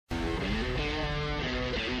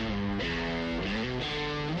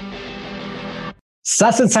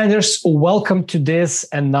SaaS Insiders, welcome to this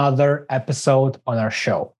another episode on our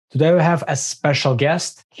show. Today we have a special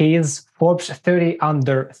guest. He is Forbes 30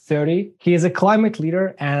 under 30. He is a climate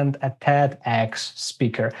leader and a TEDx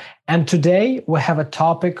speaker. And today we have a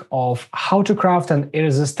topic of how to craft an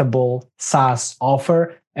irresistible SaaS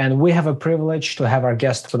offer. And we have a privilege to have our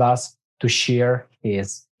guest with us to share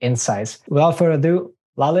his insights. Without further ado,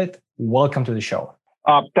 Lalit, welcome to the show.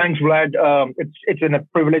 Thanks, Vlad. It's a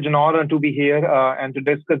privilege and honor to be here and to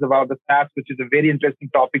discuss about the SaaS, which is a very interesting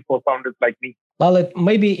topic for founders like me. Lalit,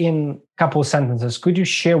 maybe in a couple of sentences, could you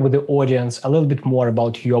share with the audience a little bit more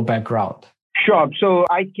about your background? Sure. So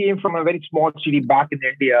I came from a very small city back in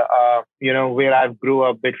India, where I grew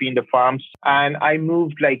up between the farms. And I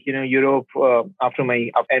moved Europe after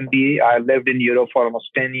my MBA. I lived in Europe for almost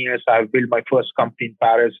 10 years. I built my first company in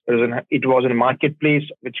Paris. It was in a marketplace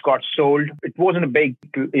which got sold. It wasn't a big,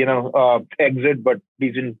 exit, but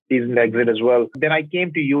decent exit as well. Then I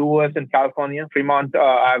came to US and California, Fremont.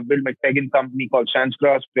 I've built my second company called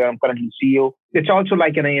SaaS, where I'm currently CEO. It's also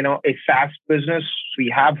like a SaaS business.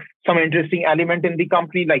 We have some interesting element in the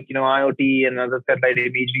company, like, IoT and other satellite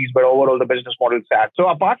imageries, but overall the business model is SaaS. So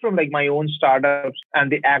apart from my own startups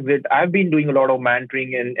and the exit, I've been doing a lot of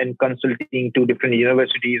mentoring and consulting to different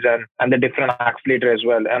universities and the different accelerator as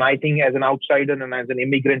well. And I think as an outsider and as an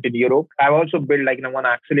immigrant in Europe, I've also built one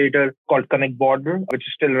accelerator called Connect Border, which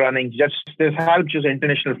is still running. This helps just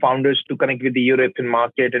international founders to connect with the European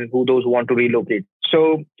market and those who want to relocate.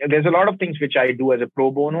 So there's a lot of things which I do as a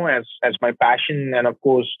pro bono, as my passion, and of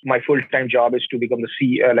course my full-time job is to become the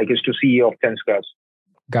CEO of SaaS.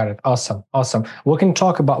 Got it. Awesome.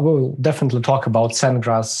 We'll definitely talk about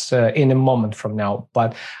SaaS in a moment from now.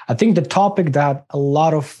 But I think the topic that a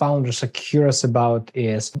lot of founders are curious about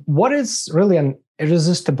is what is really an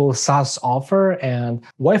irresistible SaaS offer and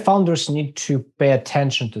why founders need to pay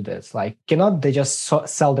attention to this? Cannot they just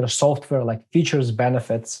sell their software, features,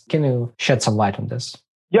 benefits? Can you shed some light on this?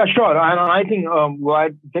 Yeah, sure. And I think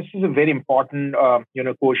this is a very important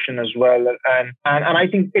question as well. And I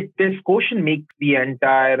think this question makes the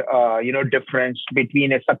entire difference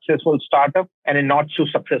between a successful startup and a not so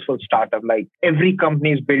successful startup. Like every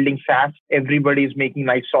company is building SaaS, everybody is making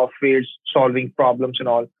nice softwares, solving problems and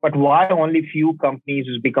all. But why only few companies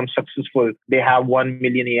has become successful? They have 1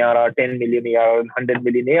 million ARR, 10 million ARR, and 100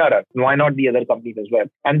 million ARR. Why not the other companies as well?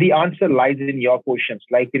 And the answer lies in your questions.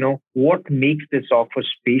 What makes this offer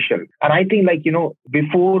special? And I think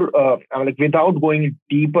before without going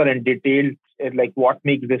deeper and detail, what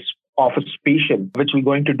makes this offer special, which we're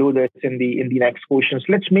going to do this in the next questions.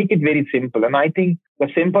 Let's make it very simple. And I think the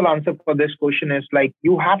simple answer for this question is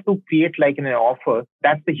you have to create an offer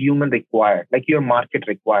that's the human required, your market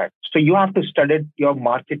required. So you have to study your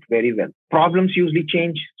market very well. Problems usually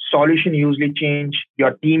change, solution usually change,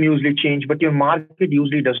 your team usually change, but your market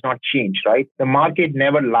usually does not change, right? The market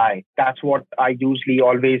never lies. That's what I usually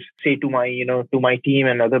always say to my team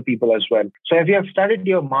and other people as well. So if you have studied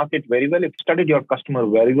your market very well, if you studied your customer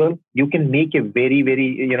very well, you can make a very,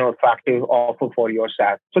 very, effective offer for your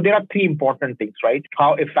SaaS. So there are three important things, right?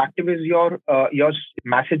 How effective is your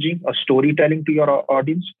messaging or storytelling to your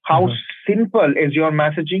audience? How simple is your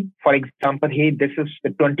messaging? For example, hey, this is the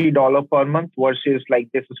 $20 per month versus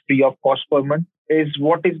this is free of cost per month. Is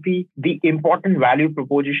what is the important value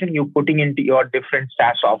proposition you're putting into your different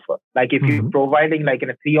SaaS offer. If you're providing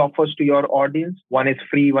three offers to your audience, one is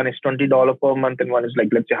free, one is $20 per month, and one is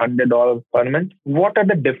let's say $100 per month. What are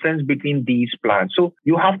the difference between these plans? So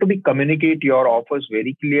you have to communicate your offers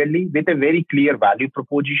very clearly with a very clear value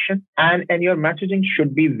proposition, and your messaging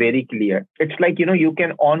should be very clear. It's you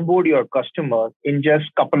can onboard your customer in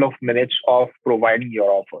just couple of minutes of providing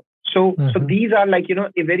your offer. So these are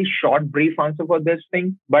a very short, brief answer for this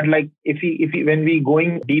thing. But when we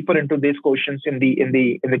going deeper into these questions in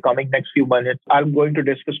the coming next few minutes, I'm going to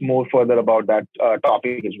discuss more further about that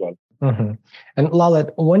topic as well. Mm-hmm. And Lalit,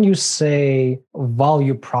 when you say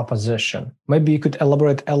value proposition, maybe you could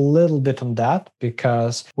elaborate a little bit on that,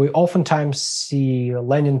 because we oftentimes see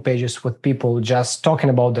landing pages with people just talking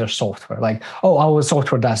about their software, our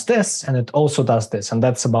software does this and it also does this, and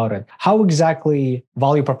that's about it. How exactly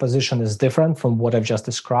value proposition is different from what I've just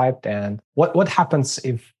described, and what happens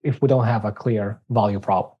if we don't have a clear value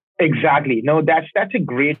prop? Exactly. No, that's a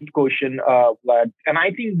great question, Vlad. And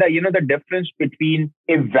I think that the difference between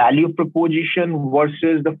a value proposition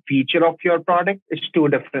versus the feature of your product is two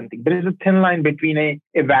different things. There is a thin line between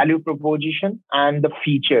a value proposition and the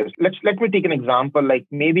features. Let me take an example.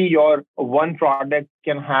 Maybe your one product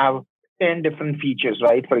can have 10 different features,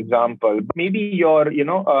 right? For example, maybe your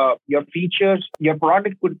features, your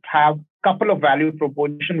product could have couple of value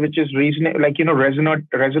proposition which is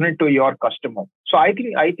resonate to your customer. So I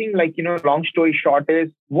think long story short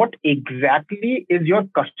is what exactly is your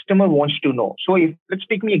customer wants to know. So if let's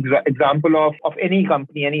take me example of any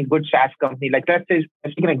company, any good SaaS company, like let's take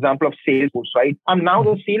an example of Salesforce, right? Now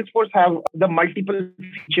the Salesforce have the multiple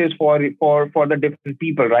features for the different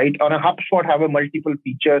people, right? On a HubSpot have a multiple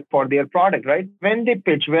features for their product, right? When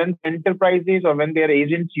enterprises or when their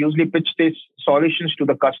agents usually pitch these solutions to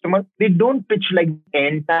the customer, they don't pitch like the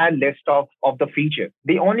entire list of the features.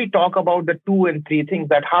 They only talk about the 2 and 3 things,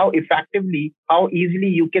 that how effectively, how easily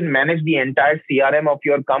you can manage the entire CRM of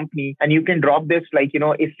your company, and you can drop this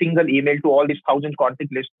a single email to all these 1,000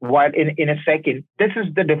 contact lists while in a second. This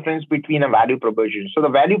is the difference between a value proposition. So the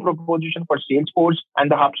value proposition for Salesforce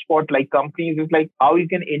and the HubSpot companies is how you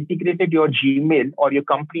can integrate your Gmail or your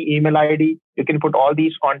company email ID. You can put all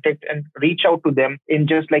these contacts and reach out to them in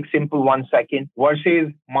just simple 1 second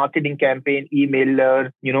versus marketing campaign,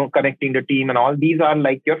 emailer, connecting the team and all. These are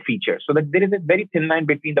your features. So that there is a very thin line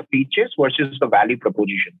between the features versus the value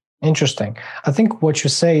proposition. Interesting. I think what you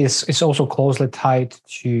say is also closely tied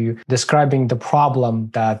to describing the problem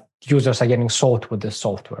that users are getting solved with this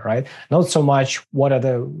software, right? Not so much what are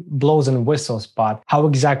the blows and whistles, but how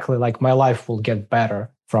exactly my life will get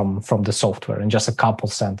better from the software in just a couple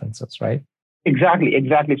sentences, right? Exactly.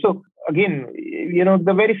 So again,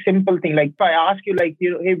 the very simple thing, if I ask you,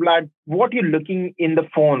 hey Vlad, what you're looking in the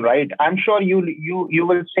phone, right? I'm sure you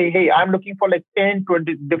will say, hey, I'm looking for 10,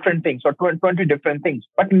 20 different things or 20 different things.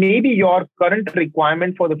 But maybe your current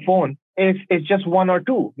requirement for the phone is just 1 or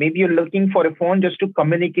 2. Maybe you're looking for a phone just to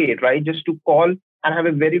communicate, right? Just to call and have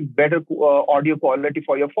a very better audio quality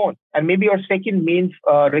for your phone. And maybe your second main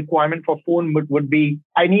requirement for phone would be,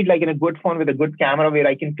 I need a good phone with a good camera where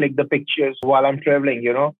I can click the pictures while I'm traveling,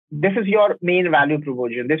 This is your main value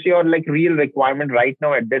proposition. This is your real requirement right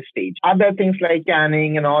now at this stage. Other things like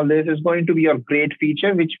canning and all this is going to be your great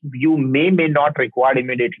feature, which you may not require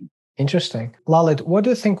immediately. Interesting. Lalit, what do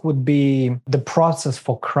you think would be the process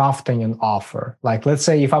for crafting an offer? Let's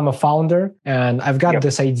say if I'm a founder and I've got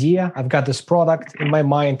this idea, I've got this product in my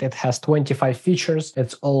mind, it has 25 features,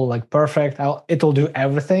 it's all perfect, it'll do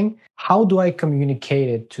everything. How do I communicate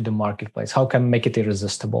it to the marketplace? How can I make it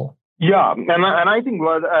irresistible? Yeah, and I think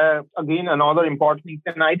again another important thing,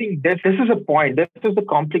 and I think this is a point. This is the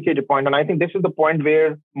complicated point, and I think this is the point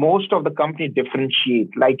where most of the company differentiate.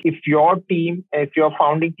 If your team, if your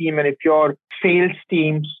founding team, and if your sales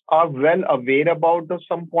teams are well aware about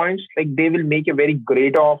some points, they will make a very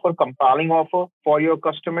great offer, compelling offer for your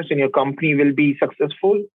customers, and your company will be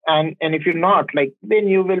successful. And if you're not, then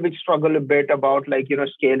you will struggle a bit about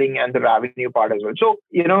scaling and the revenue part as well. So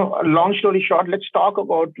long story short, let's talk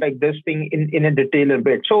about this thing in a detail a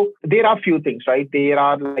bit. So there are a few things, right? There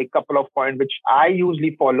are a couple of points which I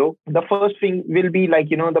usually follow. The first thing will be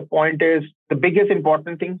the point is the biggest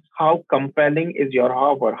important thing, how compelling is your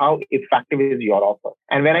offer? How effective is your offer?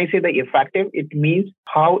 And when I say the effective, it means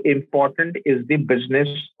how important is the business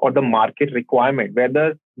or the market requirement,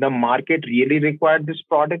 whether the market really required this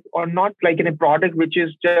product or not. In a product which is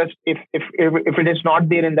just if it is not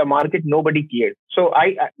there in the market, nobody cares. So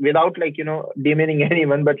I without demeaning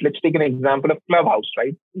anyone, but let's take an example of Clubhouse,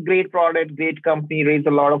 right? Great product, great company, raised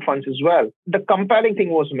a lot of funds as well. The compelling thing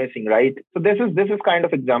was missing, right? So this is kind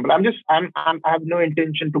of example. I have no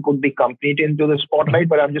intention to put the company into the spotlight,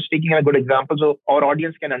 but I'm just taking a good example so our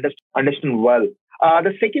audience can understand well.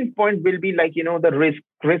 The second point will be the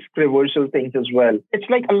risk reversal things as well. It's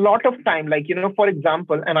a lot of time, for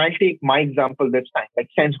example, and I'll take my example this time,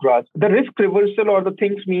 SenseGross. The risk reversal or the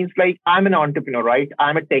things means I'm an entrepreneur, right?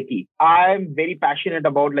 I'm a techie. I'm very passionate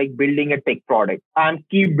about building a tech product. I'm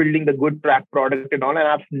keep building the good track product and all, and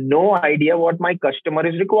I have no idea what my customer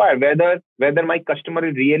is required, whether my customer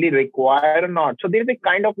is really required or not. So there's a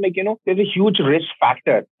kind of there's a huge risk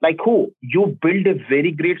factor. You build a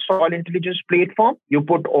very great soil intelligence platform. You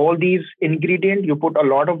put all these ingredients, you put a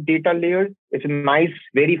lot of data layers. It's a nice,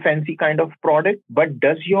 very fancy kind of product. But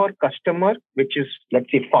does your customer, which is,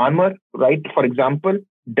 let's say, farmer, right? For example,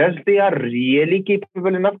 does they are really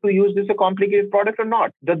capable enough to use this a complicated product or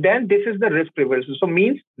not? Then this is the risk reversal. So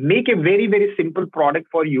means make a very, very simple product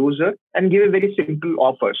for user and give a very simple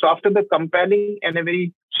offer. So after the compelling and a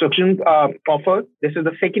very succinct offer, this is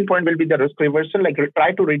the second point will be the risk reversal,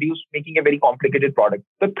 try to reduce making a very complicated product.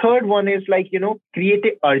 The third one is create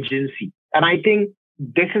a urgency. And I think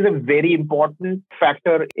this is a very important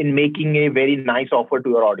factor in making a very nice offer to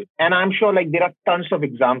your audience. And I'm sure like there are tons of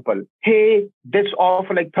examples. Hey, this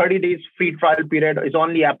offer like 30 days free trial period is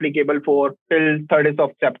only applicable for till 30th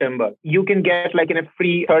of September. You can get like in a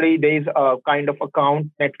free 30 days kind of account,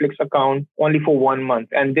 Netflix account only for 1 month.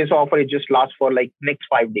 And this offer it just lasts for like next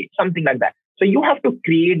 5 days, something like that. So you have to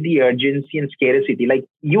create the urgency and scarcity. Like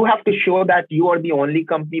you have to show that you are the only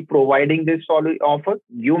company providing this offer.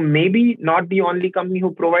 You may be not the only company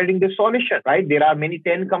who providing this solution, right? There are many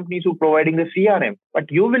 10 companies who providing the CRM,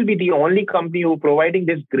 but you will be the only company who providing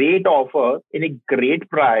this great offer in a great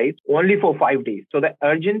price only for 5 days. So the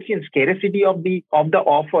urgency and scarcity of the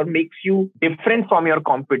offer makes you different from your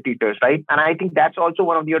competitors, right? And I think that's also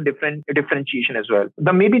one of your differentiation as well.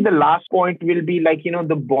 Maybe the last point will be like,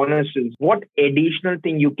 the bonuses. What additional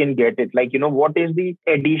thing you can get it? Like, what is the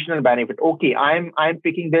additional benefit? Okay, I'm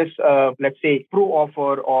picking this, let's say pro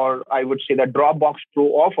offer, or I would say the Dropbox Pro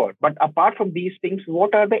offer. But apart from these things,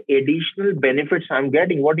 what are the additional benefits I'm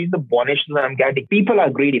getting? What is the bonus I'm getting? People are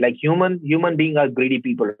greedy, like human beings are greedy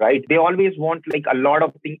people, right? They always want like a lot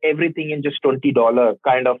of things, everything in just $20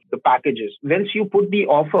 kind of the packages. Once you put the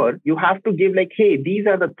offer, you have to give like, hey, these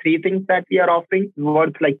are the 3 things that we are offering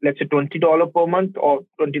worth like, let's say $20 per month or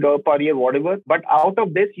 $20 per year, whatever. But out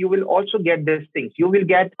of this, you will also get these things. You will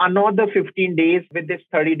get another 15 days with this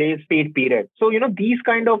 30 days paid period. So, these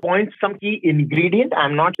kind of points, some key ingredient.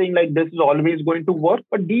 I'm not saying like this is always going to work,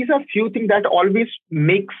 but these are few things that always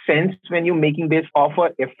make sense when you're making this offer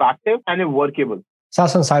effective and workable.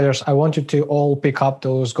 SaaS Insiders, I want you to all pick up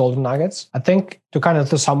those golden nuggets. I think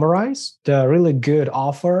to summarize, the really good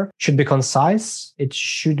offer should be concise. It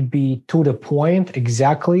should be to the point,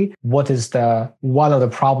 exactly what is one of the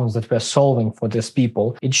problems that we're solving for these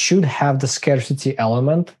people. It should have the scarcity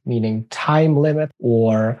element, meaning time limit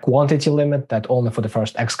or quantity limit that only for the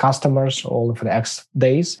first X customers, or only for the X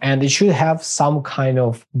days. And it should have some kind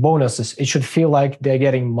of bonuses. It should feel like they're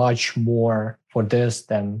getting much more for this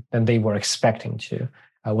than they were expecting to.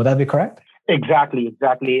 Would that be correct? Exactly.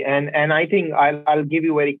 And I think I'll give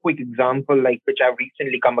you a very quick example, like which I've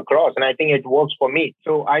recently come across, and I think it works for me.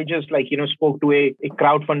 So I just spoke to a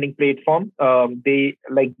crowdfunding platform.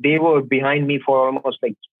 They were behind me for almost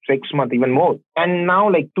like 6 months, even more. And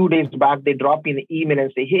now, like 2 days back, they drop me an email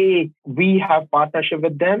and say, hey, we have partnership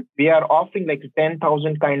with them. We are offering like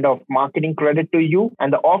 10,000 kind of marketing credit to you.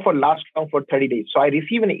 And the offer lasts now for 30 days. So I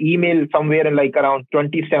received an email somewhere in like around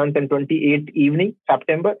 27th and 28th evening,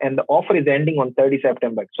 September, and the offer is ending on 30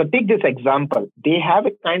 September. So take this example. They have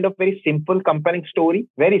a kind of very simple, compelling story,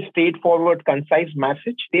 very straightforward, concise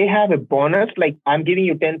message. They have a bonus, like I'm giving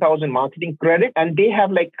you 10,000 marketing credit, and they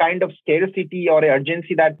have like kind of scarcity or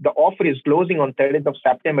urgency that the offer is closing on 30th of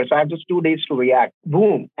September. So I have just 2 days to react.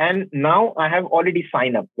 Boom. And now I have already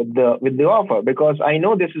signed up with the offer because I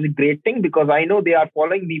know this is a great thing, because I know they are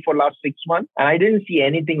following me for last 6 months and I didn't see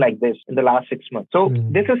anything like this in the last 6 months. So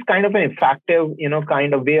this is kind of an effective,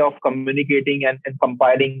 kind of way of communicating and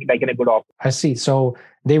compiling like in a good offer. I see. So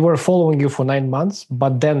they were following you for 9 months,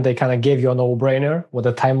 but then they kind of gave you a no-brainer with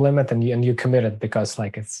a time limit, and you committed because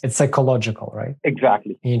like it's psychological, right?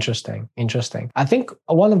 Exactly. Interesting. I think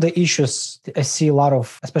one of the issues I see a lot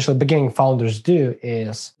of, especially beginning founders do,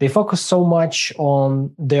 is they focus so much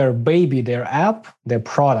on their baby, their app, their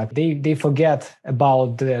product. They forget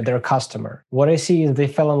about their customer. What I see is they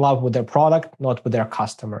fell in love with their product, not with their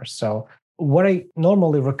customers. So what I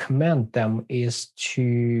normally recommend them is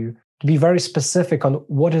to be very specific on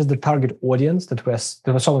what is the target audience that we're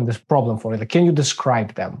solving this problem for. Like, can you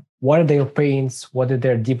describe them? What are their pains? What are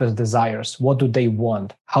their deepest desires? What do they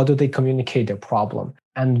want? How do they communicate their problem?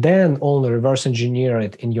 And then only reverse engineer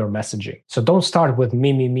it in your messaging. So don't start with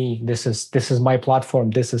me. This is my platform.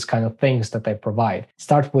 This is kind of things that I provide.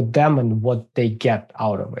 Start with them and what they get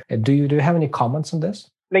out of it. Do you have any comments on this?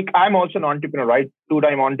 Like, I'm also an entrepreneur, right?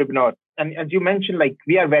 Two-time entrepreneur. And as you mentioned, like,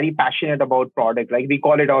 we are very passionate about product. Like, we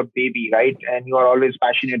call it our baby, right? And you are always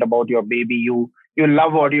passionate about your baby. You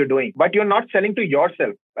love what you're doing, but you're not selling to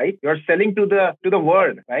yourself, right? You're selling to the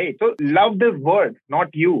world, right? So love the world, not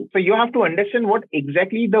you. So you have to understand what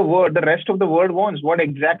exactly the rest of the world wants, what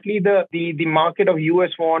exactly the market of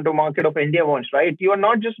US want or market of India wants, right? You are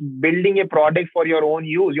not just building a product for your own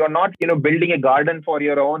use. You're not, building a garden for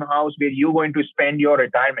your own house where you're going to spend your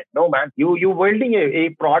retirement. No, man, you're building a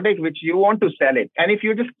product which you want to sell it. And if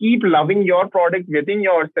you just keep loving your product within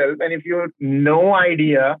yourself, and if you have no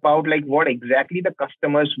idea about like what exactly the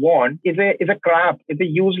customers want, is a crap. It's a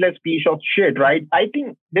useless piece of shit, right? I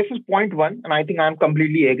think this is point one, and I think I'm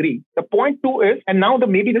completely agree. The point two is, and now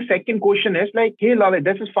maybe the second question is like, hey, Lalit,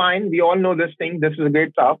 this is fine. We all know this thing. This is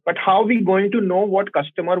great stuff. But how are we going to know what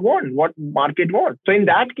customer want, what market want? So in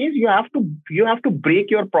that case, you have to break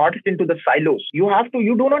your product into the silos.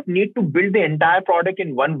 You do not need to build the entire product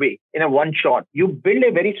in one way, in a one shot. You build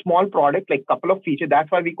a very small product, like couple of features.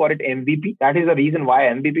 That's why we call it MVP. That is the reason why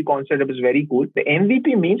MVP concept is very cool. The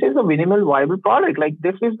MVP means it's a minimal viable product. Like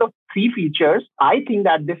this is the three features. I think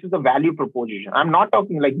that this is the value proposition. I'm not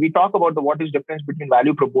talking like we talk about what is difference between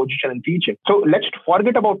value proposition and feature. So let's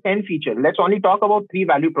forget about 10 features. Let's only talk about three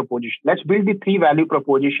value proposition. Let's build the three value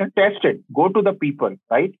proposition, test it, go to the people,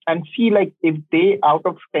 right? And see like if they out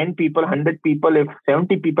of 10 people, 100 people, if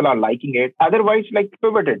 70 people are liking it, otherwise like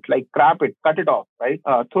pivot it, like scrap it, cut it off, right?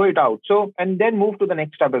 Throw it out. So, and then move to the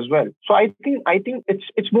next step as well. So I think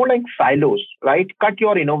it's more like silos, right? Cut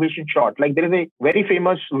your innovation short. Like there is a very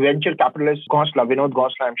famous venture capitalist, Vinod Ghosla,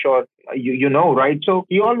 I'm sure you know, right? So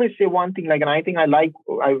he always say one thing, like, and I think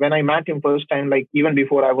when I met him first time, like even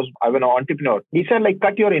before I was an entrepreneur, he said like,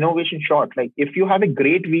 cut your innovation short. Like if you have a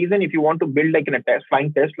great vision, if you want to build like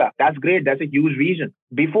flying Tesla, that's great. That's a huge vision.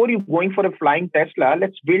 Before you going for a flying Tesla,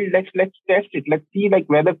 let's test it. Let's see like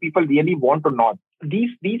whether people really want or not.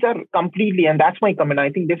 These are completely, and that's my comment. I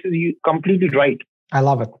think this is you completely right. I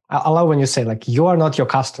love it. I love when you say like, you are not your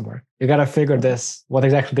customer. You got to figure this, what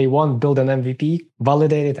exactly they want, build an MVP,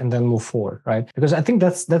 validate it, and then move forward, right? Because I think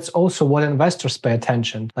that's also what investors pay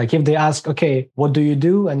attention. Like if they ask, okay, what do you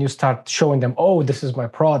do? And you start showing them, oh, this is my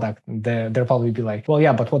product. They'll probably be like, well,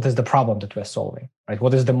 yeah, but what is the problem that we're solving, right?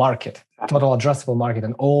 What is the market, total addressable market,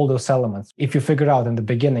 and all those elements? If you figure it out in the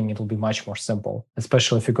beginning, it'll be much more simple,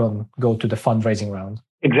 especially if you go to the fundraising round.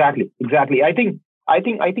 Exactly. I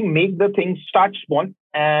think make the thing start small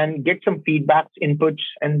and get some feedbacks, inputs,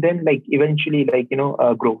 and then like eventually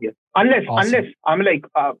grow here. Unless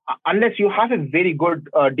you have a very good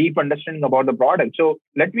deep understanding about the product. So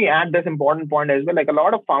let me add this important point as well. Like a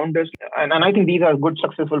lot of founders, and I think these are good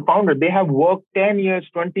successful founders, they have worked 10 years,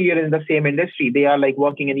 20 years in the same industry. They are like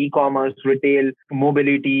working in e-commerce, retail,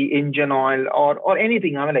 mobility, engine oil, or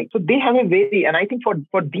anything. So they have a very, and I think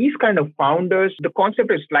for these kind of founders, the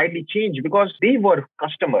concept is slightly changed because they were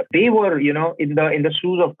customer. They were, in the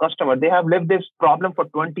shoes of customer. They have lived this problem for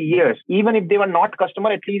 20 years. Even if they were not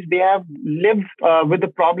customer, at least they have lived with the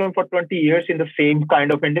problem for 20 years in the same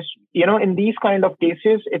kind of industry. In these kind of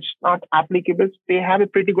cases, it's not applicable. They have a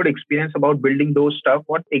pretty good experience about building those stuff,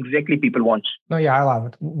 what exactly people want. No, yeah, I love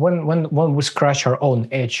it. When we scratch our own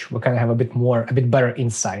itch, we kind of have a bit better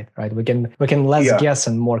insight, right? We can less guess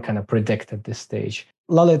and more kind of predict at this stage.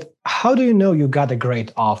 Lalit, how do you know you got a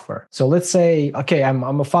great offer? So let's say, okay, I'm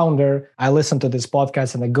a founder. I listen to this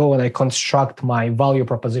podcast and I go and I construct my value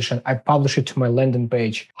proposition. I publish it to my landing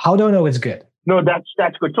page. How do I know it's good? No,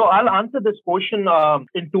 that's good. So I'll answer this question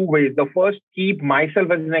in two ways. The first, keep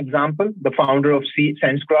myself as an example, the founder of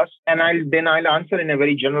SenseCross, and I'll answer in a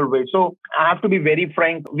very general way. So I have to be very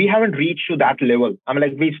frank. We haven't reached to that level.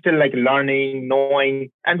 We still like learning,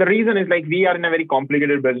 knowing, and the reason is like we are in a very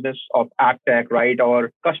complicated business of ad tech, right?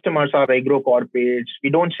 Our customers are agro corporates.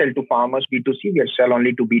 We don't sell to farmers B2C. We sell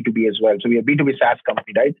only to B2B as well. So we are B2B SaaS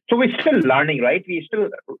company, right? So we're still learning, right? We still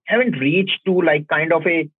haven't reached to like kind of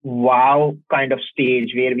a wow kind of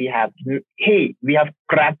stage where we have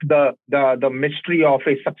cracked the mystery of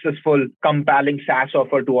a successful, compelling SaaS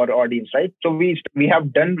offer to our audience, right? So we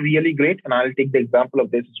have done really great, and I'll take the example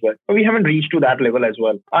of this as well. But we haven't reached to that level as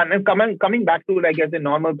well. And coming back to like as a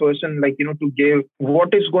normal person, like to give what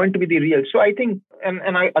is going to be the real. So I think,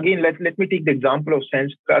 and I again let me take the example of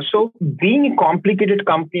Sense. So being a complicated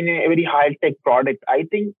company in a very high tech product, I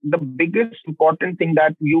think the biggest important thing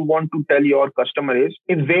that you want to tell your customer is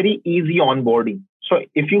very easy onboarding. So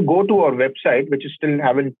if you go to our website, which is still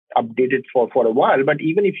haven't updated for a while, but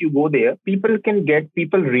even if you go there, people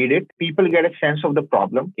read it, people get a sense of the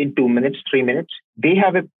problem in 2 minutes, 3 minutes. They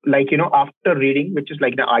have after reading, which is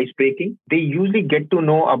like the ice breaking, they usually get to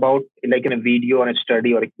know about like in a video or a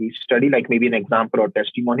study or a case study, like maybe an example or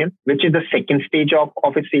testimonial, which is the second stage of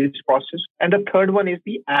a sales process. And the third one is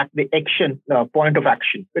the action, point of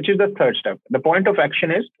action, which is the third step. The point of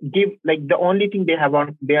action is the only thing they have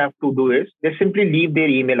to do is they simply leave their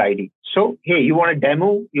email ID. So, hey, you want a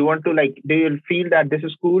demo? You want to they will feel that this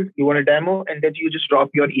is cool. You want a demo, and then you just drop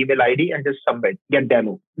your email ID and just submit, get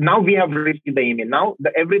demo. Now we have received the email. Now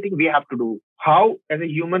everything we have to do. How as a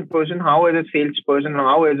human person, how as a salesperson,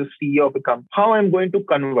 how as a CEO of a company, how I'm going to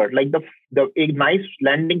convert. Like a nice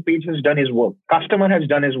landing page has done his work. Customer has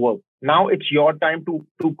done his work. Now it's your time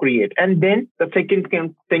to create. And then the second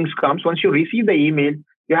things comes once you receive the email.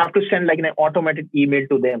 you have to send like an automated email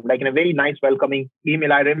to them, like in a very nice welcoming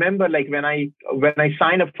email. I remember like when I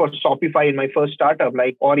signed up for Shopify in my first startup,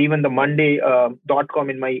 like, or even the Monday.com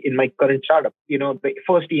in my current startup, the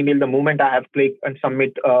first email, the moment I have clicked and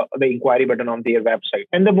submit the inquiry button on their website,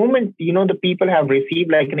 and the moment the people have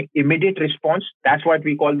received like an immediate response, that's what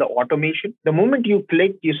we call the automation. The moment you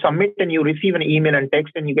click, you submit, and you receive an email and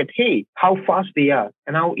text, and you get, hey, how fast they are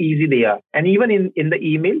and how easy they are. And even in the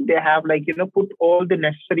email, they have like put all the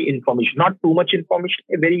necessary information, not too much information,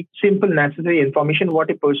 a very simple necessary information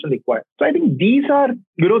what a person requires. So I think these are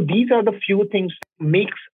the few things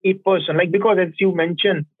makes a person, like, because as you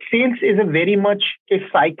mentioned, sales is a very much a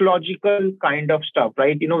psychological kind of stuff,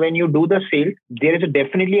 right? When you do the sale, there is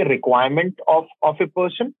definitely a requirement of a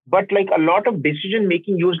person, but like a lot of decision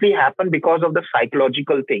making usually happen because of the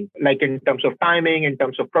psychological thing, like in terms of timing, in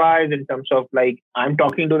terms of price, in terms of like, I'm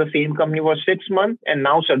talking to the same company for 6 months and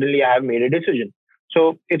now suddenly I have made a decision.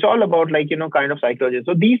 So it's all about like, kind of psychology.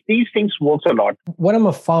 So these things works a lot. When I'm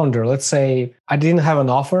a founder, let's say I didn't have an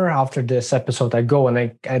offer after this episode, I go and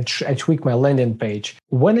I tweak my landing page.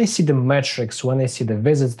 When I see the metrics, when I see the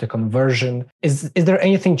visits, the conversion, is there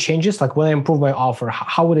anything changes? Like when I improve my offer,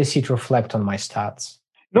 how would I see it reflect on my stats?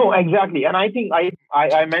 No, exactly. And I think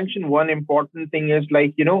I mentioned one important thing is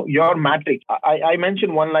like, your metrics. I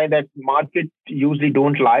mentioned one line that market usually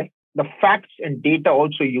don't lie. The facts and data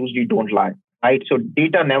also usually don't lie. Right. So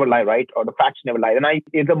data never lie, right? Or the facts never lie. And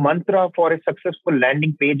is a mantra for a successful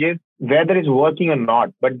landing page is whether it's working or not,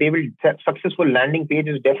 but successful landing page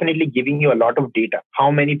is definitely giving you a lot of data.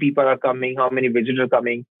 How many people are coming? How many visitors are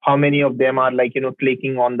coming? How many of them are like,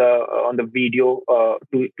 clicking on the video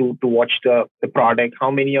to watch the product?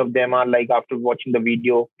 How many of them are like after watching the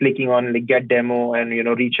video, clicking on like get demo and,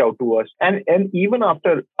 reach out to us? And even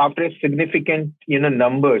after a significant,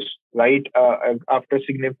 numbers, right? After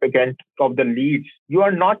significant of the leads, you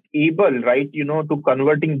are not able, right, to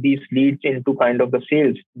converting these leads into kind of the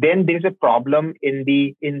sales. Then there's a problem in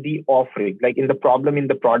the offering, like in the problem in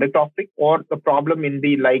the product offering, or the problem in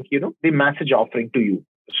the like, the message offering to you.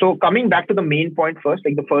 So coming back to the main point first,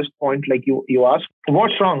 like the first point, like you asked,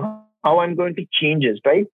 what's wrong? How I'm going to change this,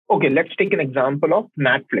 right? Okay, let's take an example of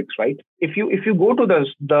Netflix, right? If you go to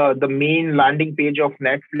the main landing page of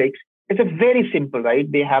Netflix, it's a very simple,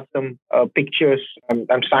 right? They have some pictures. I'm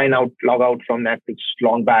log out from Netflix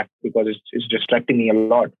long back because it's distracting me a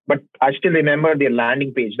lot. But I still remember their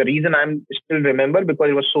landing page. The reason I'm still remember because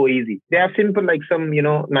it was so easy. They have simple like some,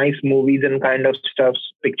 nice movies and kind of stuff,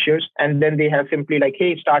 pictures. And then they have simply like,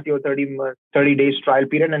 hey, start your 30 days trial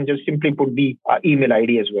period and just simply put the email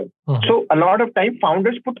ID as well. Uh-huh. So a lot of time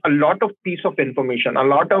founders put a lot of piece of information, a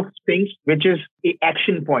lot of things, which is a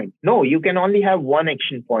action point. No, you can only have one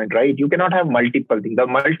action point, right? You cannot have multiple things. The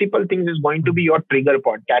multiple things is going to be your trigger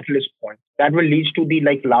point, catalyst point. That will lead to the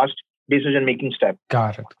like last decision-making step.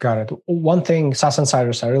 Got it. One thing, SaaS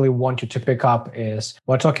Insiders, I really want you to pick up is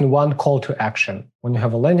we're talking one call to action. When you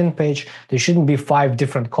have a landing page, there shouldn't be 5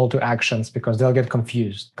 different call to actions because they'll get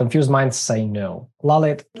confused. Confused minds say no.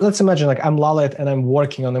 Lalit, let's imagine like I'm Lalit and I'm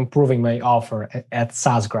working on improving my offer at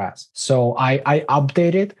SaaSgrass. So I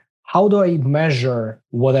update it. How do I measure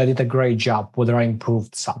whether I did a great job, whether I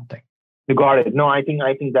improved something? You got it. No, I think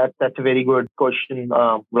that's a very good question,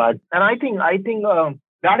 Vlad. And I think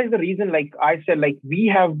that is the reason, like I said, like we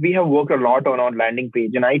have worked a lot on our landing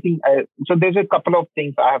page. And I think, so there's a couple of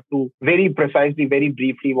things I have to very precisely, very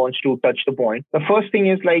briefly wants to touch the point. The first thing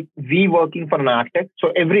is like we working for an AgTech.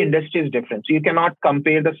 So every industry is different. So you cannot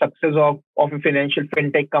compare the success of a financial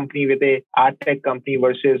fintech company with a AgTech company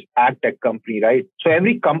versus AgTech company, right? So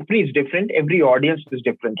every company is different. Every audience is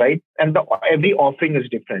different, right? And every offering is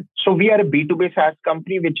different. So we are a B2B SaaS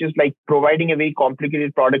company, which is like providing a very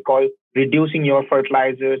complicated product called reducing your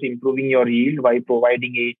fertilizers, improving your yield by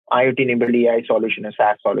providing a IoT-enabled AI solution, a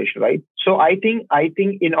SaaS solution, right? So I think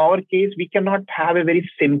in our case, we cannot have a very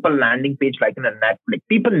simple landing page like in a Netflix.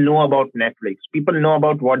 People know about Netflix. People know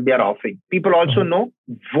about what they are offering. People also know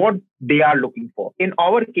what they are looking for. In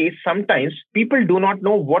our case, sometimes people do not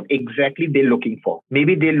know what exactly they're looking for.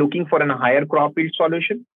 Maybe they're looking for a higher crop yield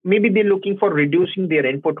solution. Maybe they're looking for reducing their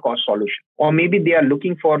input cost solution. Or maybe they are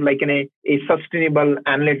looking for like a sustainable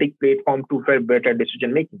analytic platform to for better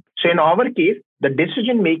decision making. So in our case, the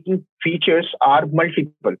decision making features are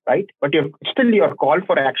multiple, right? But still your call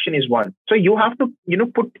for action is one. So you have to,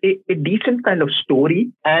 put a decent kind of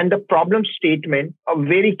story and the problem statement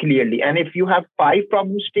very clearly. And if you have 5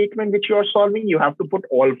 problem statement which you are solving, you have to put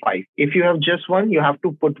all 5. If you have just one, you have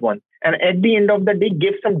to put one. And at the end of the day,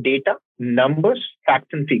 give some data, numbers, facts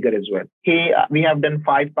and figure as well. Hey, we have done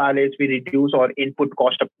 5 pilots. We reduce our input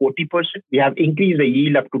cost up 40%. We have increased the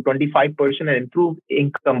yield up to 25% and improved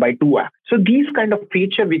income by 2x. So these kind of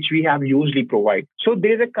feature which we have usually provide. So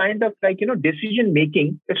there's a kind of decision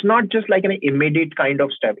making. It's not just like an immediate kind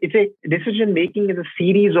of step. It's a decision making is a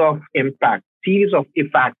series of impact, series of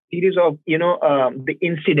effects, series of, the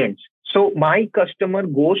incidents. So my customer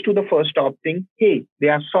goes to the first opting, hey, they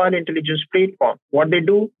have soil intelligence platform. What they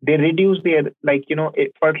do, they reduce their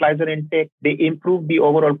fertilizer intake. They improve the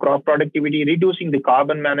overall crop productivity, reducing the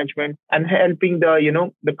carbon management and helping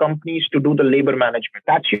the companies to do the labor management.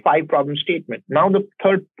 That's your 5 problem statement. Now the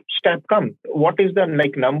third step comes. What is the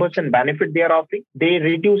numbers and benefit they are offering? They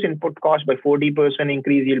reduce input cost by 40%,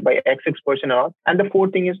 increase yield by X6%. And the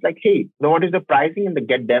fourth thing is hey, what is the pricing and the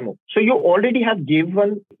get demo? So you already have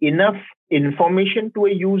given enough information to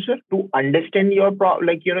a user to understand your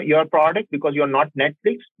product, because you're not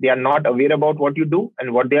Netflix. They are not aware about what you do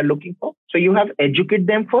and what they are looking for. So you have educated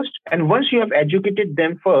them first. And once you have educated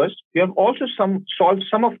them first, you have also solved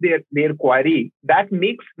some of their query. That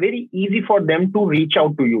makes very easy for them to reach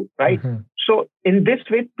out to you, right? Mm-hmm. So in this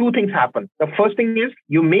way, 2 things happen. The first thing is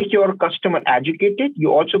you make your customer educated.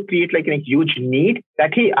 You also create a huge need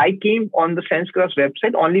that, hey, I came on the SenseGraph's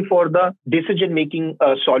website only for the decision-making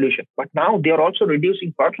solution. But now they are also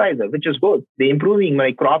reducing fertilizer, which is good. They're improving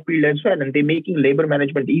my crop yield as well, and they're making labor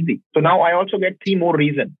management easy. So now I also get 3 more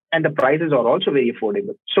reasons. And the prices are also very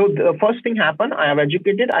affordable. So the first thing happened, I have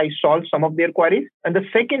educated, I solved some of their queries. And the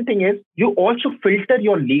second thing is you also filter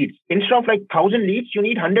your leads. Instead of 1,000 leads, you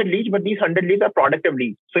need 100 leads, but these 100 leads are productive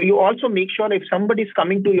leads. So you also make sure if somebody is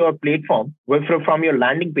coming to your platform from your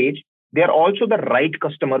landing page, they are also the right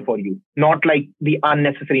customer for you, not the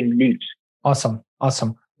unnecessary leads. Awesome.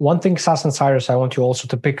 One thing, SaaS Insiders, I want you also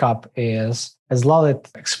to pick up is, as Lalit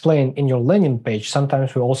explained in your landing page,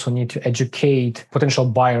 sometimes we also need to educate potential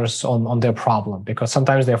buyers on their problem, because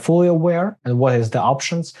sometimes they're fully aware and what is the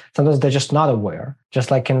options. Sometimes they're just not aware. Just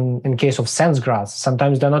like in case of SenseGraph,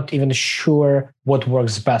 sometimes they're not even sure what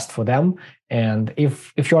works best for them. And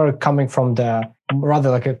if you're coming from the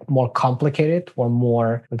rather a more complicated or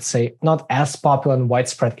more, let's say, not as popular and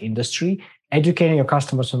widespread industry, educating your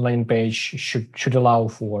customers on landing page should allow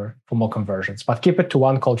for more conversions, but keep it to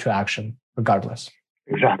one call to action regardless.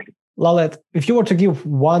 Exactly. Lalit, if you were to give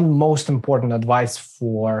one most important advice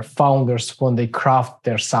for founders when they craft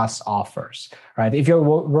their SaaS offers, right? If you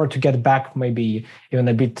were to get back maybe even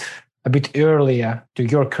a bit earlier to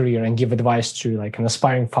your career and give advice to an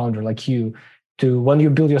aspiring founder like you, to when you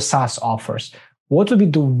build your SaaS offers, what would be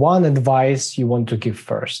the one advice you want to give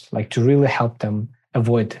first, to really help them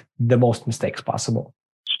avoid the most mistakes possible?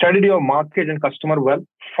 Study your market and customer well.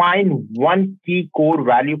 Find one key core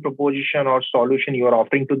value proposition or solution you are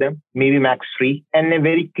offering to them, maybe max 3, and a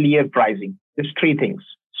very clear pricing. Just 3 things.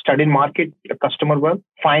 Study market, customer well.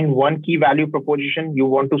 Find one key value proposition you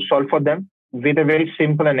want to solve for them with a very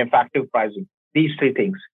simple and effective pricing. These 3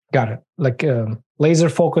 things. Got it. Laser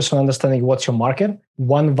focus on understanding what's your market,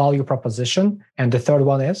 one value proposition, and the third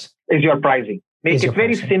one is your pricing. Make it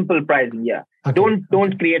very simple pricing. Yeah. Okay.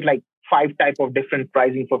 Don't create 5 type of different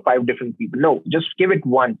pricing for 5 different people. No, just give it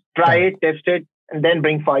one. Try it, test it, and then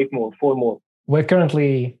bring 5 more, 4 more. We're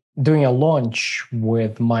currently doing a launch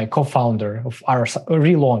with my co-founder of our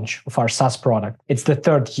relaunch of our SaaS product. It's the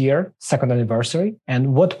 3rd year, 2nd anniversary.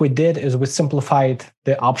 And what we did is we simplified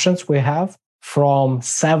the options we have from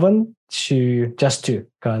 7 to just 2,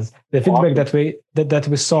 because the feedback that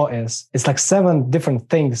we saw is it's 7 different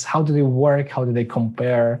things. How do they work? How do they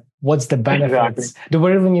compare? What's the benefits? Exactly. Do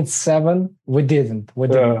we really need 7? We didn't,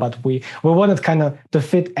 but we wanted kind of to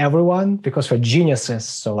fit everyone because we're geniuses.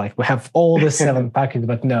 So we have all the 7 packages,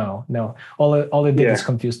 but no, all it did is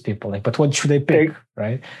confuse people. But what should they pick,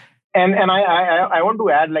 right? And I want to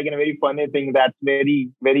add a very funny thing that's very,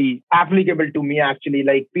 very applicable to me actually.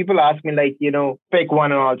 People ask me pick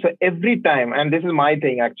one and all. So every time, and this is my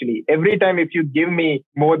thing actually, every time if you give me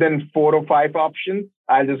more than 4 or 5 options,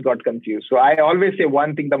 I just got confused. So I always say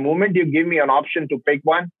one thing: the moment you give me an option to pick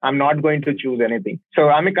one, I'm not going to choose anything. So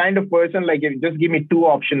I'm a kind of person if you just give me 2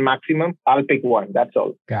 options maximum, I'll pick one. That's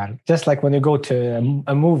all. Got it. Just like when you go to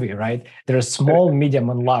a movie, right? There's small, medium,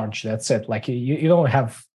 and large. That's it. You don't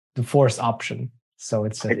have the 4th option. So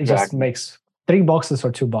it just makes 3 boxes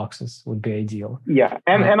or 2 boxes would be ideal. Yeah.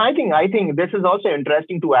 And I think this is also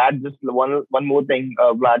interesting to add just one more thing,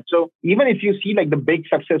 Vlad. So even if you see the big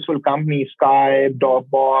successful companies, Skype,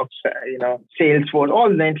 Dropbox, Salesforce, all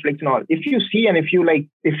Netflix and all, if you see and if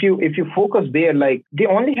you focus there, they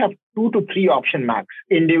only have 2 to 3 option max,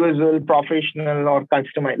 individual, professional, or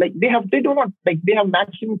customer. They have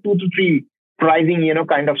maximum 2 to 3 pricing,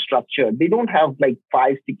 kind of structure. They don't have like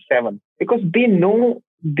 5, 6, 7 because they know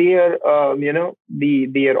their,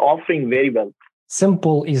 their offering very well.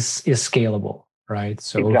 Simple is scalable, right?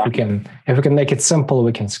 So Exactly. if we can make it simple,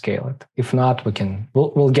 we can scale it. If not,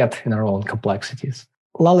 we'll get in our own complexities.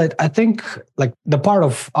 Lalit, I think like the part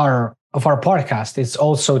of our podcast is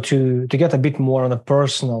also to get a bit more on a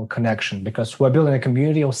personal connection, because we're building a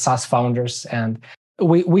community of SaaS founders, and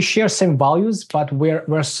we share same values, but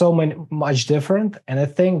we're so much different. And I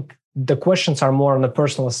think the questions are more on the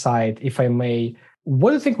personal side, if I may. What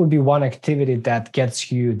do you think would be one activity that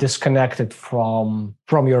gets you disconnected from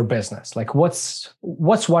your business? Like what's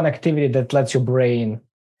one activity that lets your brain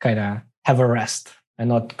kind of have a rest and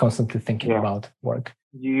not constantly thinking about work?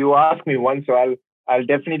 You asked me one, so I'll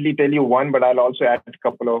definitely tell you one, but I'll also add a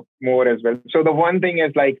couple of more as well. So the one thing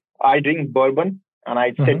is like I drink bourbon and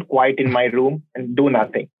I sit quiet in my room and do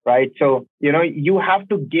nothing, right? So, you have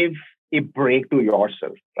to give a break to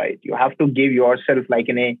yourself, right? You have to give yourself like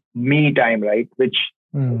in a me time, right? Which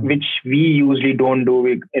we usually don't do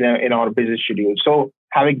in our busy schedule. So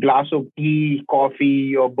have a glass of tea,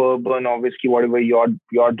 coffee, or bourbon or whiskey, whatever your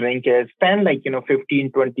drink is. Spend like,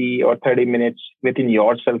 15, 20 or 30 minutes within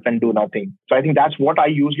yourself and do nothing. So I think that's what I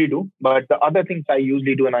usually do. But the other things I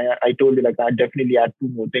usually do, and I told you, like, I definitely add two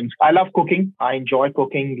more things. I love cooking. I enjoy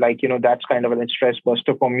cooking. Like, that's kind of a stress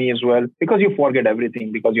buster for me as well, because you forget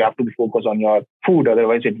everything because you have to be focused on your food.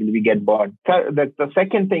 Otherwise it will get burned. So the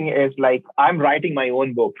second thing is like, I'm writing my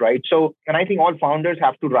own book, right? So, and I think all founders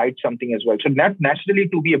have to write something as well. So not naturally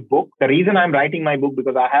to be a book. The reason I'm writing my book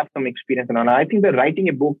because I have some experience and I think that writing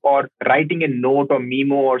a book or writing a note or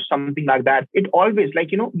memo or something like that, it always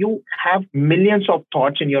like, you have millions of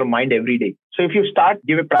thoughts in your mind every day. So if you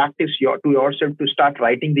give a practice to yourself to start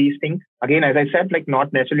writing these things, again, as I said, like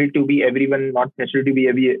not necessarily to be everyone, not necessarily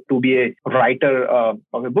to be a writer of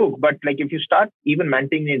a book, but like if you start even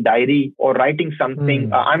maintaining a diary or writing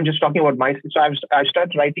something, I'm just talking about myself. So I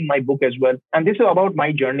start writing my book as well. And this is about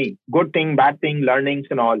my journey, good thing, bad thing, learnings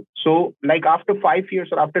and all. So like after 5 years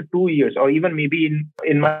or after 2 years, or even maybe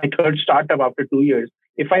in my third startup after 2 years,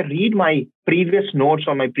 if I read my previous notes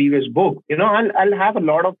or my previous book, I'll have a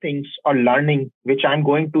lot of things or learning which I'm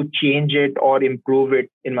going to change it or improve it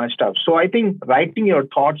in my stuff. So I think writing your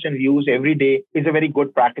thoughts and views every day is a very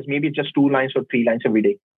good practice. Maybe just 2 lines or 3 lines every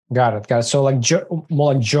day. Got it. So like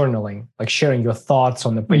more like journaling, like sharing your thoughts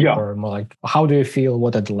on the paper, more like how do you feel?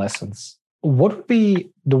 What are the lessons? What would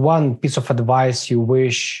be the one piece of advice you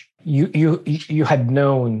wish you had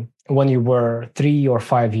known when you were 3 or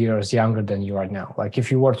 5 years younger than you are now? Like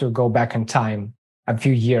if you were to go back in time a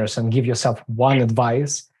few years and give yourself one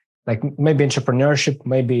advice, like maybe entrepreneurship,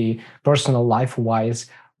 maybe personal life wise,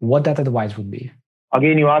 what that advice would be?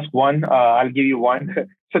 Again, you ask one, I'll give you one.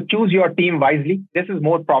 So choose your team wisely. This is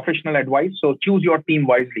more professional advice. So choose your team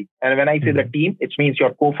wisely. And when I say the team, it means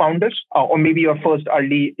your co-founders or maybe your first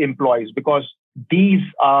early employees, because these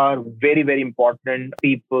are very, very important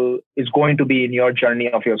people is going to be in your journey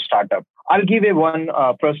of your startup. I'll give you one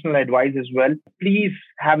personal advice as well. Please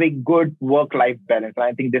have a good work-life balance. And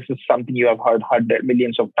I think this is something you have heard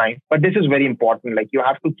millions of times, but this is very important. Like you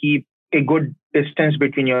have to keep a good distance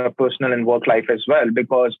between your personal and work life as well,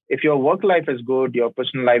 because if your work life is good, your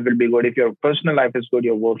personal life will be good. If your personal life is good,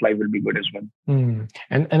 your work life will be good as well.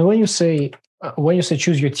 And when you say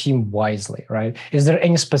choose your team wisely, right? Is there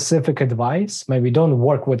any specific advice? Maybe don't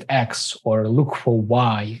work with X or look for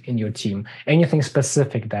Y in your team. Anything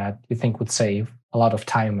specific that you think would save a lot of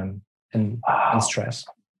time and stress?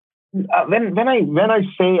 When I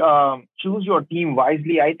say choose your team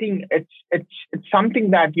wisely, I think it's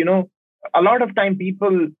something that a lot of time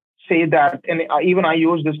people say that, and even I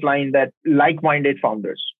use this line that like-minded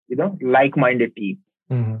founders, like-minded team.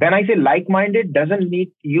 When I say like-minded, doesn't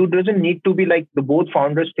need to be like the both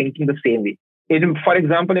founders thinking the same way. For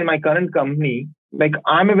example, in my current company, like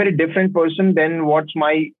I'm a very different person than what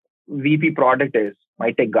my VP product is,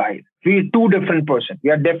 my tech guys. We're two different persons.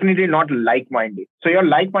 We are definitely not like-minded. So your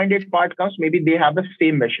like-minded part comes, maybe they have the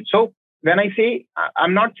same mission. So when I say,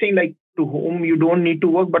 I'm not saying like to whom you don't need to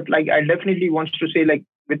work, but like I definitely want to say like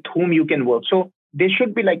with whom you can work. So they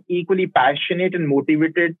should be like equally passionate and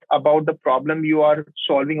motivated about the problem you are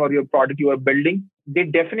solving or your product you are building. They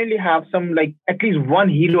definitely have some like at least one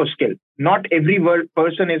hero skill. Not every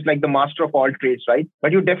person is like the master of all trades, right?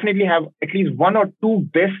 But you definitely have at least one or two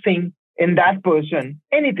best things in that person.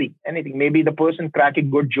 Anything. Maybe the person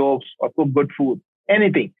cracking good jokes or cook good food.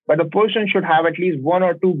 anything. But the person should have at least one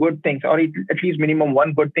or two good things, or at least minimum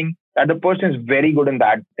one good thing that the person is very good in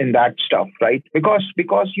that stuff, right?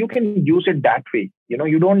 Because you can use it that way.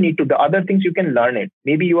 You don't need to. The other things you can learn it.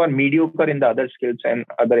 Maybe you are mediocre in the other skills and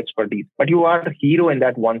other expertise, but you are a hero in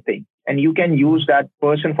that one thing, and you can use that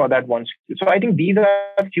person for that one skill. So I think these are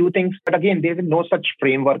a few things. But again, there is no such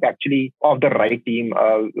framework actually of the right team.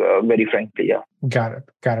 Very frankly, yeah. Got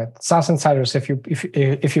it. SaaS Insiders, if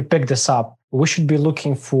you pick this up, we should be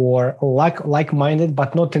looking for like-minded,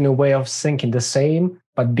 but not in a way of thinking the same,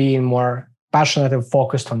 but being more passionate and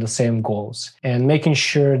focused on the same goals, and making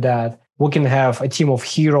sure that we can have a team of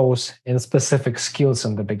heroes in specific skills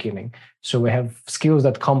in the beginning. So we have skills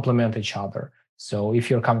that complement each other. So if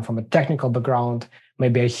you're coming from a technical background,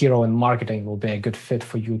 maybe a hero in marketing will be a good fit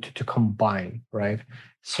for you to combine, right?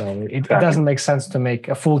 So it doesn't make sense to make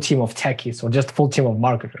a full team of techies or just a full team of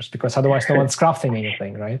marketers, because otherwise no one's crafting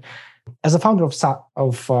anything, right? As a founder of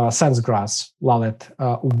SenseGrass, Lalit,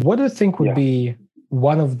 what do you think would be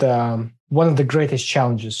one of the greatest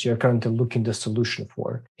challenges you're currently looking the solution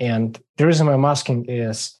for? And the reason I'm asking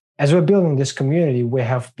is, as we're building this community, we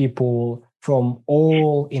have people from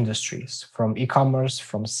all industries, from e-commerce,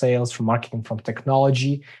 from sales, from marketing, from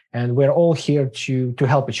technology, and we're all here to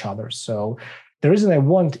help each other. So the reason I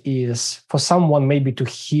want is for someone maybe to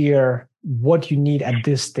hear what you need at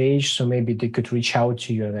this stage, so maybe they could reach out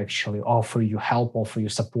to you and actually offer you help, offer you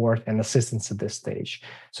support and assistance at this stage.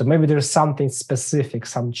 So maybe there's something specific,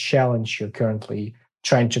 some challenge you're currently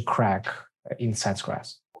trying to crack in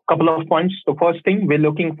SenseGrass. Couple of points. The first thing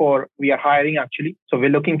we are hiring actually. So we're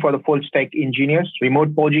looking for the full stack engineers,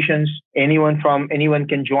 remote positions. Anyone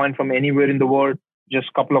can join from anywhere in the world.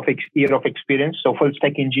 Just couple of years of experience. So full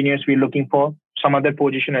stack engineers we're looking for. Some other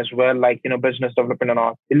position as well, like business development and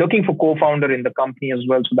all. We're looking for co-founder in the company as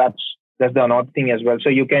well. So that's the another thing as well. So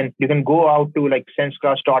you can go out to like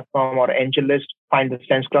sensegrass.com or AngelList, find the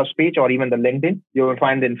SenseGrass page or even the LinkedIn. You will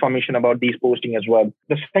find the information about these posting as well.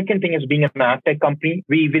 The second thing is, being an ad tech company,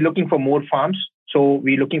 we're looking for more farms. So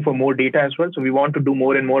we're looking for more data as well. So we want to do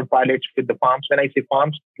more and more pilots with the farms. When I say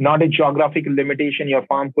farms, not a geographical limitation. Your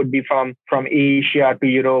farm could be from Asia to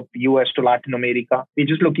Europe, US to Latin America. We're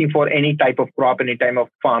just looking for any type of crop, any type of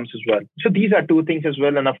farms as well. So these are two things as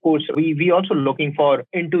well. And of course, we also looking for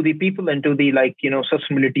into the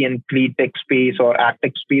sustainability and clean tech space or ad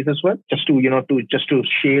tech space as well. Just to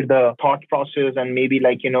share the thought process and maybe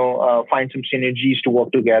find some synergies to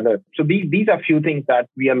work together. So these are few things that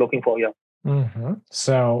we are looking for here. Mm-hmm.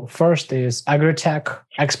 So first is agri-tech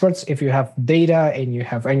experts. If you have data and you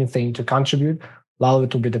have anything to contribute,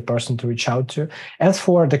 Lalit will be the person to reach out to. As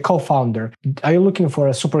for the co-founder, are you looking for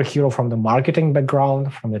a superhero from the marketing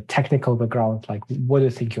background, from the technical background? Like, what do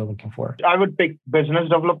you think you're looking for? I would pick business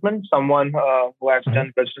development, someone who has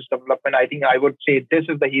done business development. I think I would say this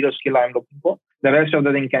is the hero skill I'm looking for. The rest of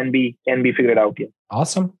the thing can be figured out here.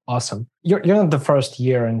 Awesome. You're not the first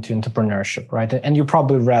year into entrepreneurship, right? And you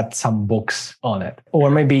probably read some books on it,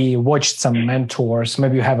 or maybe watched some mentors.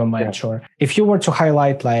 Maybe you have a mentor. Yeah. If you were to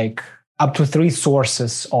highlight like up to 3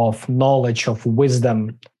 sources of knowledge, of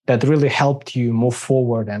wisdom that really helped you move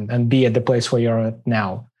forward and be at the place where you're at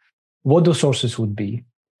now, what those sources would be?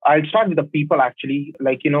 I'll start with the people actually.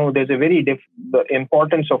 There's a the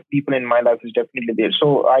importance of people in my life is definitely there.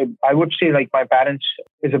 So I would say my parents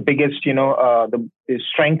is the biggest, the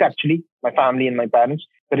strength actually, my family and my parents.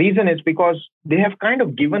 The reason is because they have kind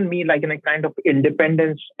of given me a kind of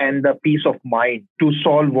independence and the peace of mind to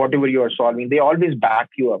solve whatever you are solving. They always back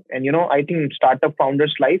you up. And, I think in startup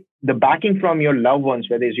founders' life, the backing from your loved ones,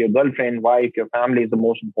 whether it's your girlfriend, wife, your family, is the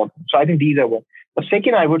most important. So I think these are one. The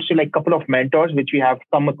second, I would say a couple of mentors, which we have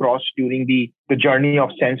come across during the journey of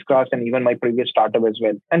SenseGrass and even my previous startup as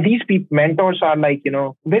well. And these mentors are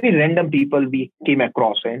very random people we came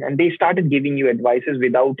across and they started giving you advices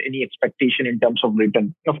without any expectation in terms of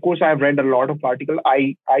return. Of course, I've read a lot of articles.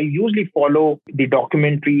 I usually follow the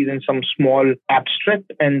documentaries and some small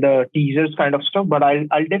abstract and the teasers kind of stuff, but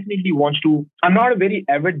I'll definitely I'm not a very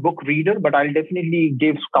avid book reader, but I'll definitely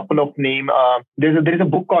give a couple of names. There's a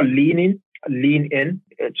book called Lean In.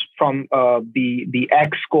 It's from the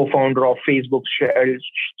ex co-founder of Facebook,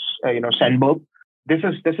 Sandberg. This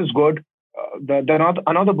is good.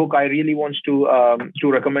 Another book I really want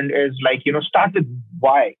to recommend is Start with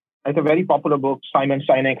Why. It's a very popular book, Simon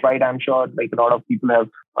Sinek, right? I'm sure a lot of people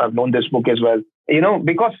have known this book as well.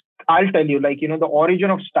 Because I'll tell you, the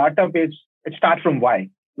origin of startup is it starts from why.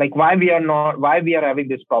 Why we are having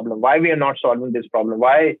this problem, why we are not solving this problem,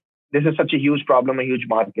 why this is such a huge problem, a huge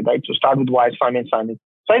market, right? So start with why, Simon Sinek.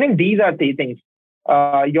 So I think these are the things.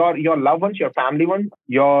 Your loved ones, your family one,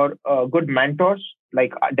 your good mentors,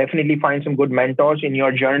 Like definitely find some good mentors in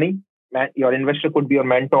your journey. Your investor could be your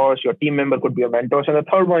mentors, your team member could be your mentors. And the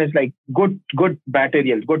third one is like good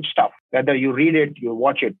materials, good stuff. Whether you read it, you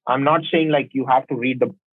watch it. I'm not saying like you have to read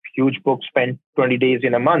the huge book, spend 20 days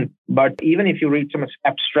in a month. But even if you read some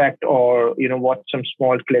abstract or, watch some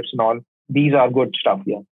small clips and all, these are good stuff.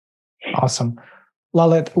 Yeah. Awesome.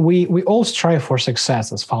 Lalit, we all strive for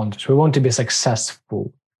success as founders. We want to be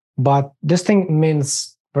successful, but this thing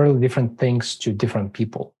means very different things to different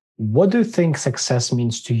people. What do you think success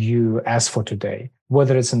means to you as for today,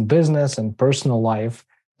 whether it's in business and personal life?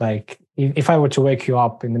 Like if I were to wake you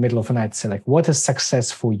up in the middle of the night, say like, what is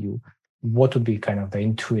success for you? What would be kind of the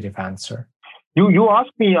intuitive answer? You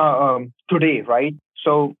asked me today, right?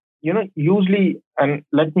 So, usually, and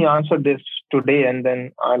let me answer this today and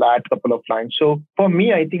then I'll add a couple of lines. So for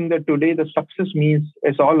me, I think that today the success means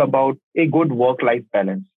is all about a good work-life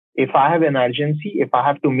balance. If I have an urgency, if I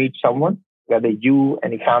have to meet someone, whether you,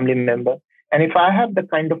 any family member, and if I have the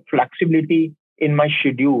kind of flexibility in my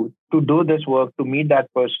schedule to do this work, to meet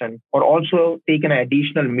that person, or also take an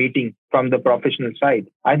additional meeting from the professional side,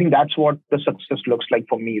 I think that's what the success looks like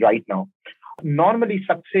for me right now. Normally,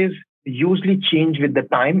 success usually change with the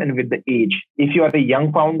time and with the age. If you are a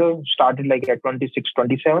young founder, started like at 26,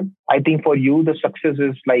 27, I think for you, the success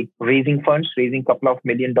is like raising funds, raising a couple of $1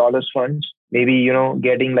 million funds, maybe,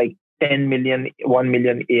 getting like 10 million, 1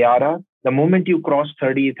 million ARR. The moment you cross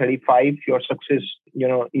 30, 35, your success,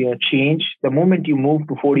 change. The moment you move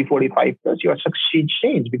to 40, 45 plus, your success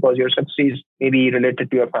change because your success may be related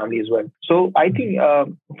to your family as well. So I think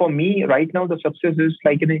for me right now, the success is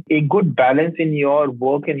like a good balance in your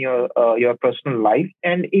work and your personal life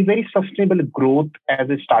and a very sustainable growth as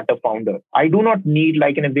a startup founder. I do not need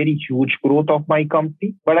like a very huge growth of my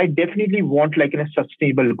company, but I definitely want like a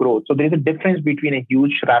sustainable growth. So there's a difference between a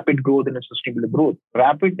huge rapid growth and a sustainable growth.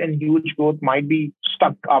 Rapid and huge growth might be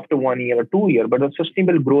stuck after 1 year or 2 years, but the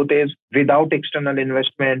sustainable growth is without external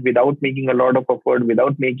investment, without making a lot of effort,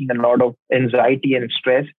 without making a lot of anxiety and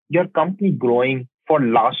stress, your company growing for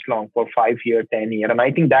last long, for 5 years, 10 years. And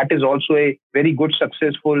I think that is also a very good,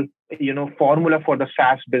 successful, formula for the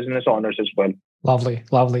SaaS business owners as well. Lovely,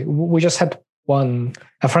 lovely. We just had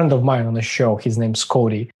a friend of mine on the show. His name's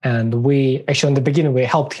Cody. And we actually, in the beginning, we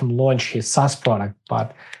helped him launch his SaaS product,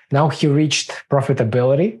 but now he reached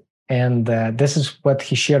profitability. And this is what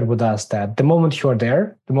he shared with us, that the moment you're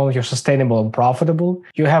there, the moment you're sustainable and profitable,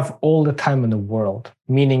 you have all the time in the world,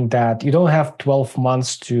 meaning that you don't have 12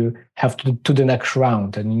 months to have to do the next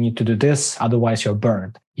round and you need to do this, otherwise you're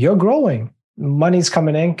burned. You're growing. Money is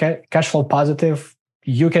coming in, cash flow positive.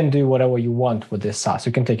 You can do whatever you want with this SaaS.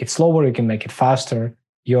 You can take it slower, you can make it faster.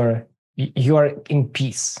 You're in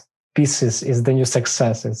peace. Peace is the new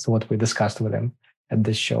success. It's what we discussed with him at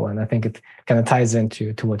this show. And I think it kind of ties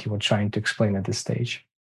into what you were trying to explain at this stage.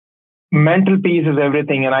 Mental peace is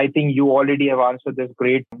everything. And I think you already have answered this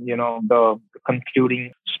great, the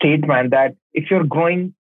concluding statement that if you're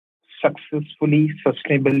growing successfully,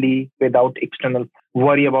 sustainably, without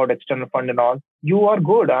worry about external fund and all, you are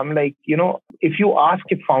good. I'm like, if you ask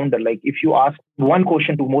a founder, like if you ask one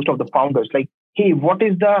question to most of the founders, like, hey, what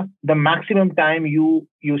is the maximum time you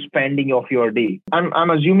spending of your day? I'm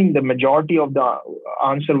assuming the majority of the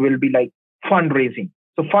answer will be like fundraising.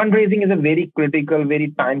 So fundraising is a very critical,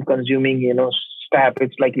 very time consuming, step.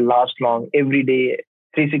 It's like last long every day,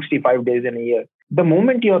 365 days in a year. The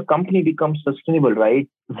moment your company becomes sustainable, right,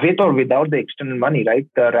 with or without the external money, right,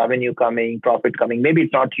 the revenue coming, profit coming, maybe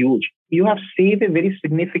it's not huge. You have saved a very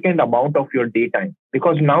significant amount of your daytime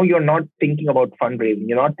because now you're not thinking about fundraising.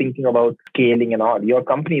 You're not thinking about scaling and all. Your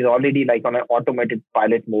company is already like on an automated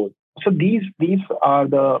pilot mode. So these are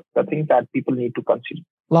the things that people need to consider.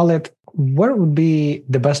 Lalit, what would be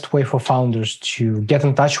the best way for founders to get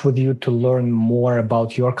in touch with you to learn more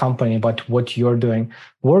about your company, about what you're doing?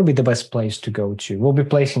 What would be the best place to go to? We'll be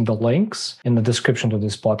placing the links in the description to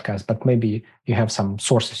this podcast, but maybe you have some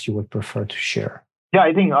sources you would prefer to share. Yeah,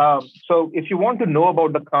 I think so. If you want to know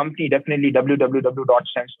about the company, definitely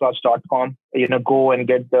www.senseclass.com. Go and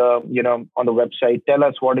get on the website. Tell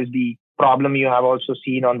us what is the problem you have also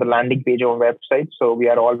seen on the landing page of our website. So we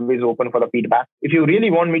are always open for the feedback. If you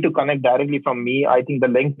really want me to connect directly from me, I think the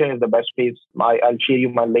LinkedIn is the best place. I'll share you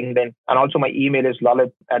my LinkedIn. And also my email is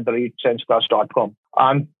lalit@senseclass.com.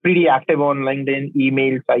 I'm pretty active on LinkedIn,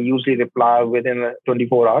 emails. I usually reply within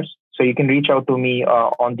 24 hours. So you can reach out to me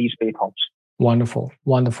on these platforms. Wonderful.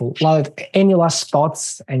 Wonderful. Lalit, any last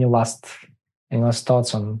thoughts? Any last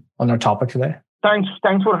thoughts on our topic today?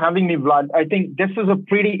 Thanks for having me, Vlad. I think this is a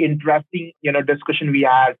pretty interesting, discussion we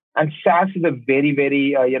had. And SaaS is a very,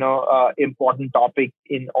 very, important topic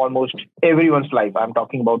in almost everyone's life. I'm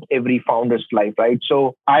talking about every founder's life, right?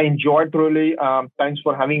 So I enjoyed really. Thanks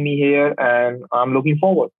for having me here, and I'm looking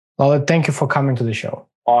forward. Lalit, thank you for coming to the show.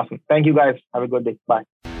 Awesome. Thank you, guys. Have a good day. Bye.